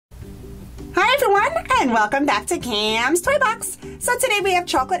Hi everyone, and welcome back to Cam's Toy Box. So today we have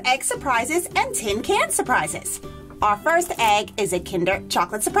chocolate egg surprises and tin can surprises. Our first egg is a Kinder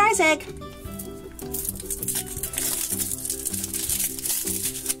chocolate surprise egg.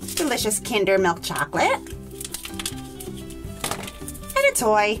 Delicious Kinder milk chocolate. And a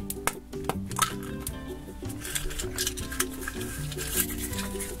toy.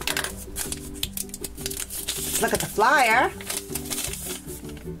 Let's look at the flyer.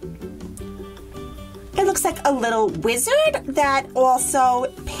 It looks like a little wizard that also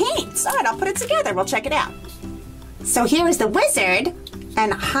paints. All right, I'll put it together. We'll check it out. So here is the wizard,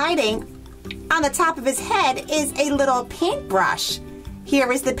 and hiding on the top of his head is a little paintbrush.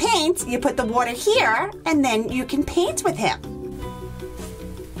 Here is the paint. You put the water here, and then you can paint with him.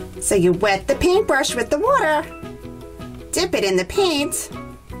 So you wet the paintbrush with the water, dip it in the paint,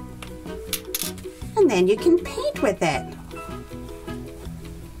 and then you can paint with it.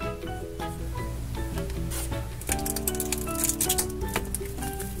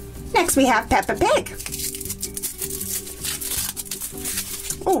 Next we have Peppa Pig.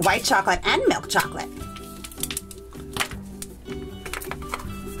 Oh, white chocolate and milk chocolate.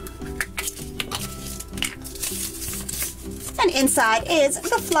 And inside is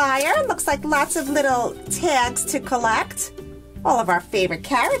the flyer. Looks like lots of little tags to collect. All of our favorite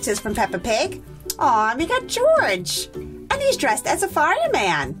characters from Peppa Pig. Aw, we got George. And he's dressed as a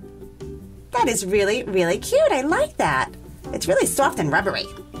fireman. That is really, really cute. I like that. It's really soft and rubbery.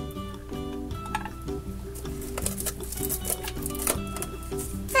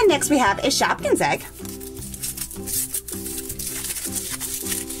 And next we have a Shopkins egg.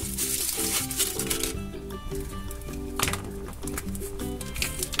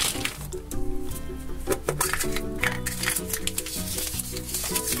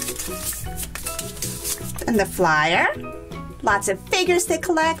 And the flyer. Lots of figures to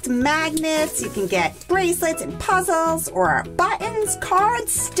collect, magnets. You can get bracelets and puzzles, or buttons,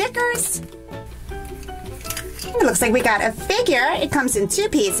 cards, stickers. It looks like we got a figure. It comes in 2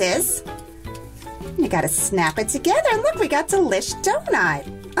 pieces. You gotta snap it together. Look, we got Delish Donut.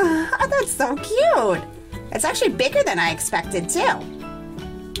 Oh, that's so cute. It's actually bigger than I expected too.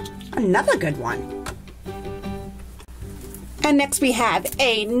 Another good one. And next we have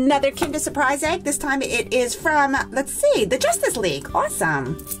another Kinder Surprise egg. This time it is from, let's see, the Justice League.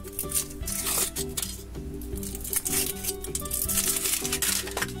 Awesome.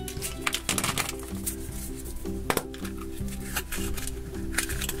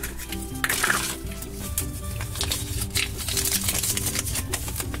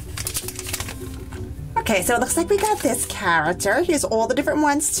 Okay, so it looks like we got this character. Here's all the different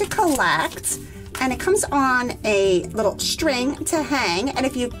ones to collect. And it comes on a little string to hang. And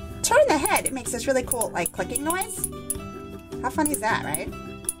if you turn the head, it makes this really cool, like, clicking noise. How funny is that, right?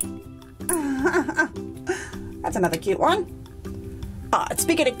 That's another cute one. Oh,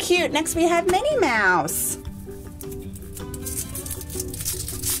 speaking of cute, next we have Minnie Mouse.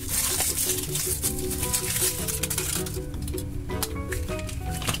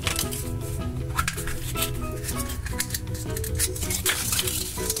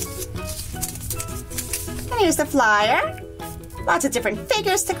 Here's the flyer. Lots of different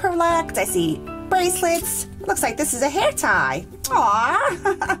figures to collect. I see bracelets. Looks like this is a hair tie.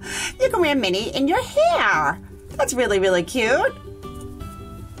 Aww. You can wear Minnie in your hair. That's really, really cute.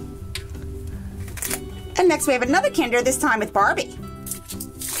 And next we have another Kinder, this time with Barbie.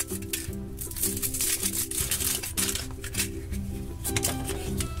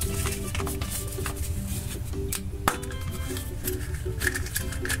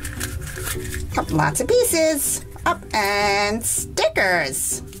 Lots of pieces. Up, and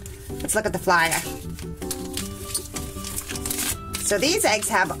stickers. Let's look at the flyer. So these eggs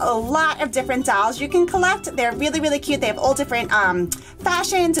have a lot of different dolls you can collect. They're really, really cute. They have all different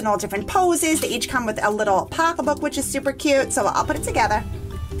fashions and all different poses. They each come with a little pocketbook, which is super cute. So I'll put it together.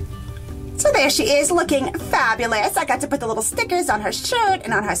 So there she is, looking fabulous. I got to put the little stickers on her shirt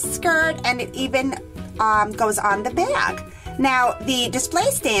and on her skirt, and it even goes on the bag. Now, the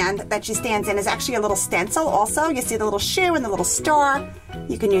display stand that she stands in is actually a little stencil also. You see the little shoe and the little star.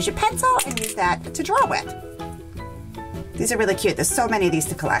 You can use your pencil and use that to draw with. These are really cute. There's so many of these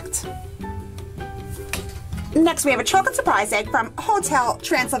to collect. Next, we have a chocolate surprise egg from Hotel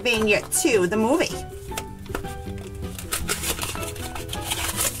Transylvania 2, the movie.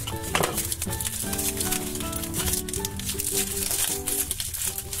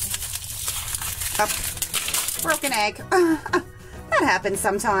 Oh. Broken egg. That happens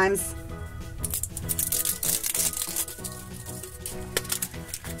sometimes.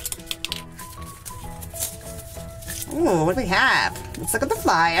 Ooh, what do we have? Let's look at the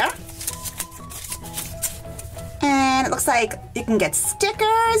flyer. And it looks like you can get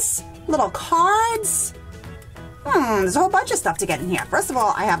stickers, little cards. There's a whole bunch of stuff to get in here. First of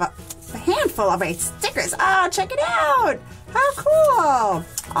all, I have a handful of stickers. Oh, check it out. How cool.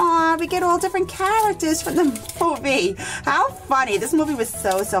 Aw, we get all different characters from the movie. How funny. This movie was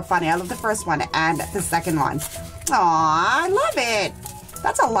so, so funny. I love the first one and the second one. Aw, I love it.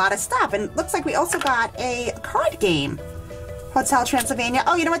 That's a lot of stuff. And it looks like we also got a card game. Hotel Transylvania.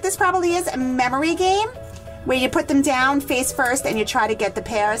 Oh, you know what this probably is? A memory game where you put them down face first and you try to get the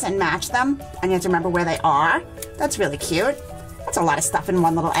pairs and match them. And you have to remember where they are. That's really cute. That's a lot of stuff in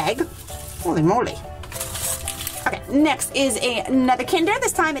one little egg. Holy moly. Okay, next is another Kinder.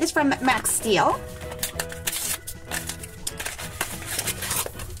 This time it is from Max Steel.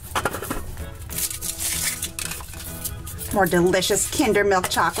 More delicious Kinder milk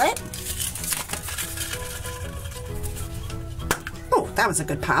chocolate. Oh, that was a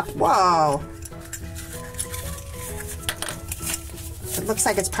good pop. Whoa. It looks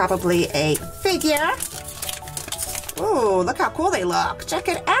like it's probably a figure. Ooh, look how cool they look. Check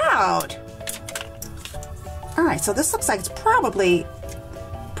it out. All right, so this looks like it's probably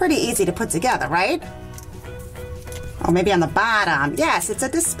pretty easy to put together, right? Oh, maybe on the bottom. Yes, it's a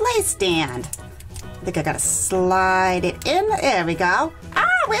display stand. I think I gotta slide it in. There we go. Ah,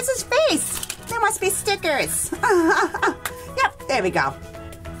 where's his face? There must be stickers. Yep, there we go.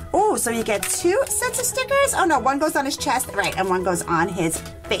 Oh, so you get 2 sets of stickers? Oh no, one goes on his chest, right, and one goes on his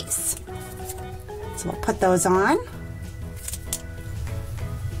face. So we'll put those on.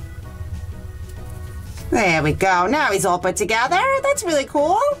 There we go. Now he's all put together. That's really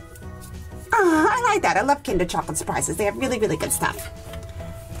cool. I like that. I love Kinder Chocolate Surprises. They have really, really good stuff.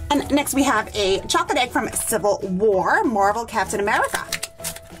 And next we have a chocolate egg from Civil War, Marvel Captain America.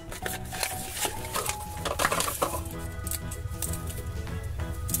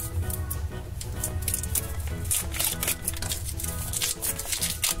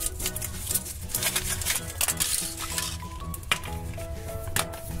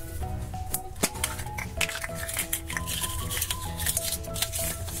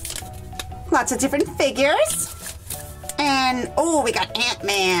 Lots of different figures. And, oh, we got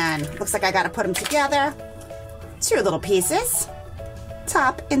Ant-Man. Looks like I gotta put them together. 2 little pieces.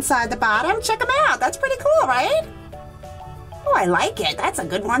 Top inside the bottom. Check them out. That's pretty cool, right? Oh, I like it. That's a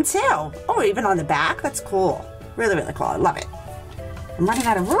good one, too. Oh, even on the back. That's cool. Really, really cool. I love it. I'm running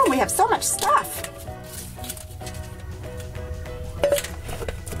out of room. We have so much stuff.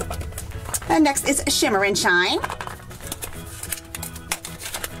 And next is Shimmer and Shine.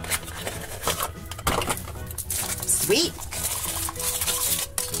 Sweet.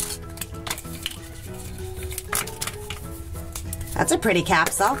 That's a pretty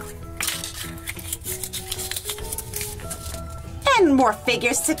capsule. And more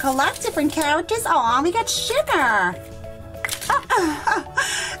figures to collect, different characters. Oh, we got Shimmer.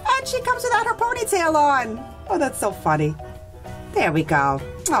 And she comes without her ponytail on. Oh, that's so funny. There we go.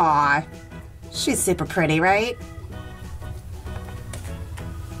 Aw, she's super pretty, right?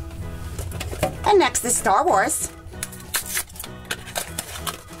 And next is Star Wars.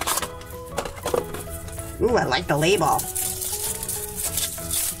 Ooh, I like the label.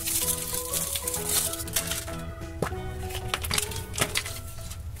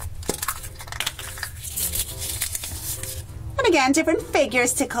 And again, different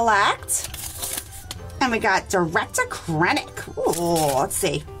figures to collect. And we got Director Krennic. Ooh, let's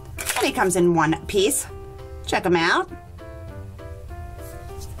see. And he comes in 1 piece. Check him out.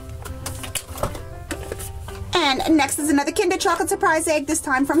 And next is another Kinder Chocolate Surprise Egg, this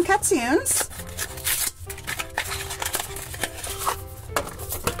time from Natoons.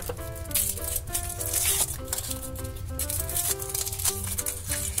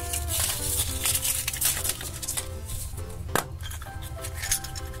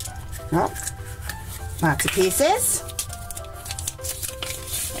 Oh, lots of pieces.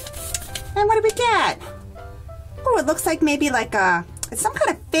 And what do we get? Oh, it looks like maybe like it's some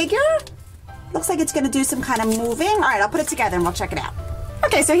kind of figure. Looks like it's going to do some kind of moving. All right, I'll put it together and we'll check it out.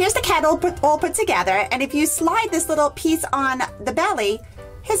 Okay, so here's the cat all put together. And if you slide this little piece on the belly,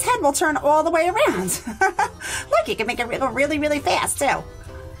 his head will turn all the way around. Look, you can make it go really, really fast, too.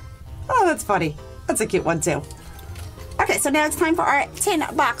 Oh, that's funny. That's a cute one, too. Okay, so now it's time for our tin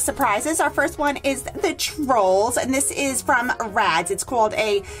box surprises. Our first one is the Trolls, and this is from Rads. It's called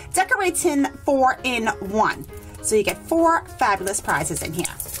a Decorate Tin 4-in-1. So you get 4 fabulous prizes in here.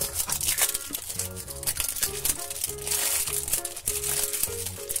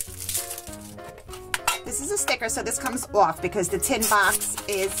 This is a sticker, so this comes off because the tin box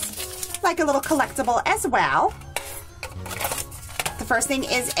is like a little collectible as well. The first thing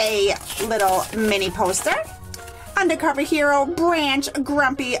is a little mini poster. undercover hero, Branch,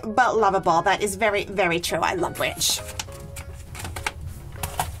 grumpy but lovable. That is very, very true. I love Branch.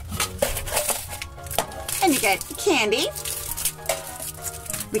 And you get candy.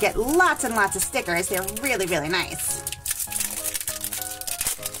 We get lots and lots of stickers. They're really, really nice.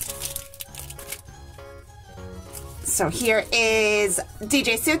 So here is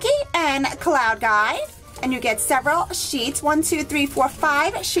DJ Suki and Cloud Guy. And you get several sheets. 1, 2, 3, 4,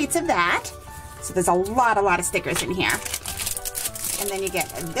 5 sheets of that. So there's a lot of stickers in here. And then you get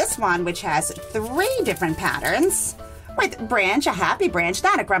this one, which has 3 different patterns. With Branch, a happy Branch,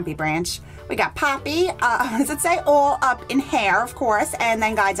 not a grumpy Branch. We got Poppy, what does it say? All up in hair, of course, and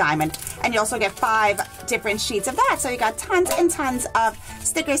then Guy Diamond. And you also get 5 different sheets of that. So you got tons and tons of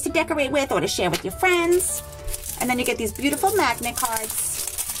stickers to decorate with or to share with your friends. And then you get these beautiful magnet cards.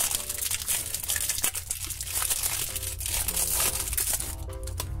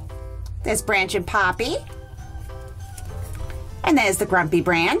 There's Branch and Poppy. And there's the grumpy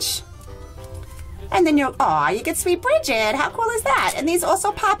Branch. And then you get Sweet Bridget. How cool is that? And these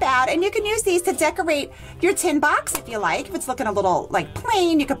also pop out, and you can use these to decorate your tin box if you like. If it's looking a little like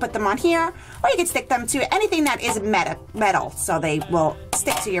plain, you could put them on here, or you could stick them to anything that is metal. So they will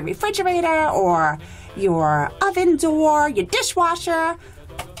stick to your refrigerator or your oven door, your dishwasher,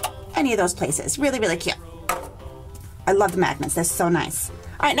 any of those places. Really, really cute. I love the magnets. They're so nice.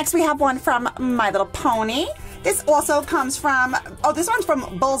 All right, next we have one from My Little Pony. This also comes from, this one's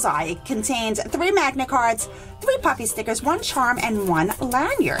from Bullseye. It contains 3 magnet cards, 3 puppy stickers, 1 charm, and 1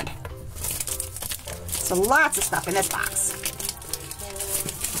 lanyard. So lots of stuff in this box.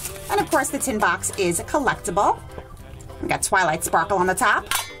 And of course the tin box is collectible. We got Twilight Sparkle on the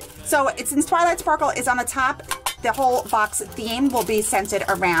top. So since Twilight Sparkle is on the top, the whole box theme will be centered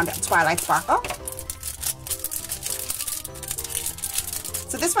around Twilight Sparkle.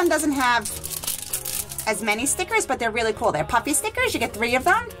 So this one doesn't have as many stickers, but they're really cool. They're puffy stickers. You get 3 of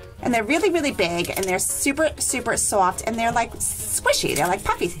them, and they're really, really big, and they're super, super soft, and they're like squishy. They're like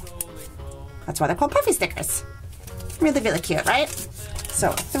puffy. That's why they're called puffy stickers. Really, really cute, right?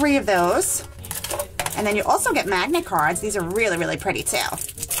 So 3 of those. And then you also get magnet cards. These are really, really pretty too.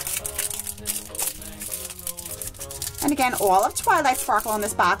 And again, all of Twilight Sparkle in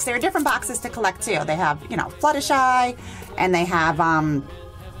this box. There are different boxes to collect too. They have, you know, Fluttershy, and they have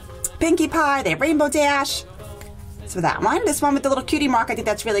Pinkie Pie, they have Rainbow Dash. So that one. This one with the little cutie mark, I think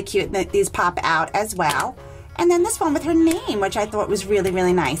that's really cute. And these pop out as well. And then this one with her name, which I thought was really,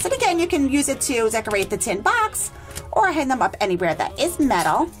 really nice. And again, you can use it to decorate the tin box or hang them up anywhere that is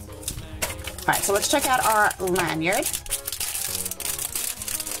metal. All right, so let's check out our lanyard.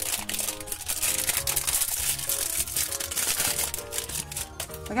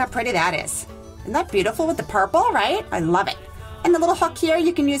 Look how pretty that is. Isn't that beautiful with the purple, right? I love it. And the little hook here,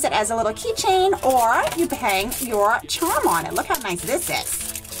 you can use it as a little keychain, or you hang your charm on it. Look how nice this is.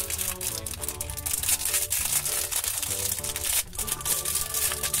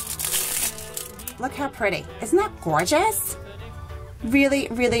 Look how pretty. Isn't that gorgeous? Really,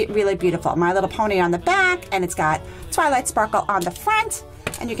 really, really beautiful. My Little Pony on the back, and it's got Twilight Sparkle on the front,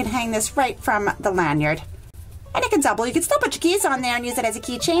 and you can hang this right from the lanyard. And it can double. You can still put your keys on there and use it as a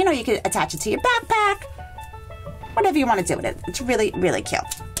keychain, or you can attach it to your backpack. Whatever you want to do with it. It's really, really cute.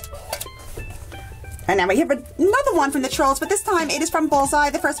 And now we have another one from the Trolls, but this time it is from Bullseye.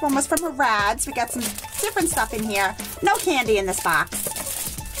 The first one was from Rads. We got some different stuff in here. No candy in this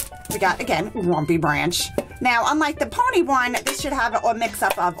box. We got, again, Grumpy Branch. Now, unlike the Pony one, this should have a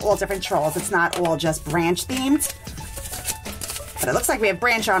mix-up of all different Trolls. It's not all just Branch themed. But it looks like we have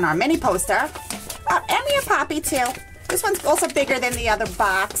Branch on our mini poster. And we have Poppy, too. This one's also bigger than the other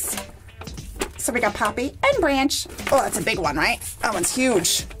box. So we got Poppy and Branch. Oh, that's a big one, right? That one's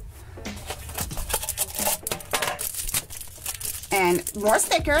huge. And more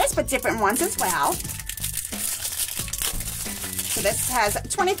stickers, but different ones as well. So this has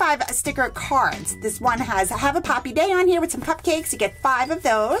 25 sticker cards. This one has Have a Poppy Day on here with some cupcakes. You get 5 of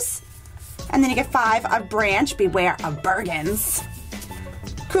those. And then you get 5 of Branch, Beware of Bergens.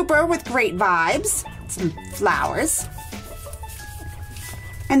 Cooper with Great Vibes, some flowers.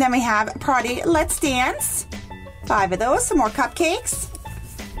 And then we have Party Let's Dance, 5 of those, some more cupcakes.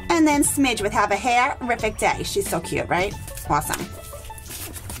 And then Smidge with Have a Hair-rific Day. She's so cute, right? Awesome.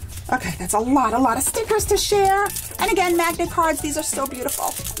 Okay, that's a lot of stickers to share. And again, magnet cards, these are so beautiful.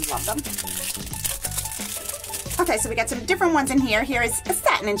 I love them. Okay, so we got some different ones in here. Here is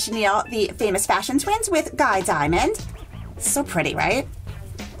Satin and Chenille, the famous fashion twins with Guy Diamond. So pretty, right?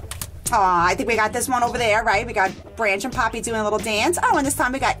 Oh, I think we got this one over there, right? We got Branch and Poppy doing a little dance. Oh, and this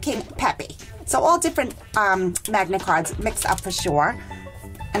time we got King Peppy. So all different magnet cards mixed up for sure.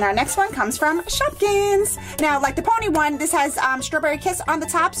 And our next one comes from Shopkins. Now, like the pony one, this has Strawberry Kiss on the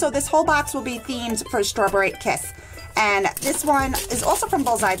top, so this whole box will be themed for Strawberry Kiss. And this one is also from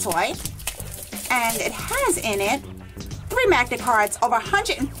Bullseye Toy, and it has in it 3 magnet cards, over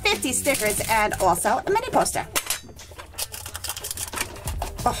 150 stickers, and also a mini poster.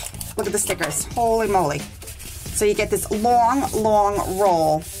 Oh, look at the stickers. Holy moly. So you get this long, long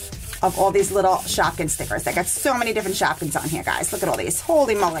roll of all these little Shopkins stickers. I got so many different Shopkins on here, guys. Look at all these.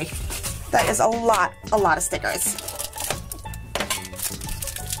 Holy moly. That is a lot of stickers.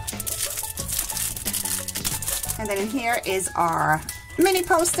 And then in here is our mini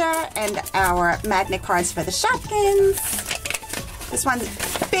poster and our magnet cards for the Shopkins. This one's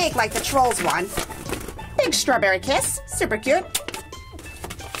big like the Trolls one. Big Strawberry Kiss. Super cute.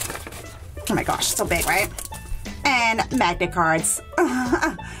 Oh my gosh, so big, right? And magnet cards.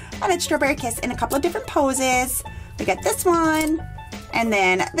 And it's Strawberry Kiss in a couple of different poses. We got this one, and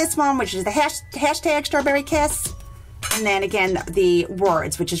then this one, which is the hashtag Strawberry Kiss. And then again, the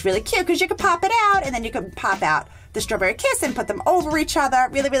words, which is really cute because you can pop it out, and then you can pop out the Strawberry Kiss and put them over each other.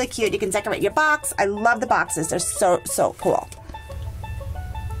 Really, really cute. You can decorate your box. I love the boxes. They're so, so cool.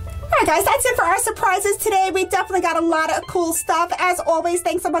 Alright guys, that's it for our surprises today. We definitely got a lot of cool stuff. As always,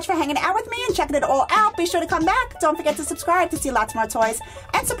 thanks so much for hanging out with me and checking it all out. Be sure to come back. Don't forget to subscribe to see lots more toys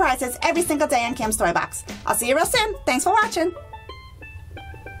and surprises every single day on Cam's Toy Box. I'll see you real soon. Thanks for watching.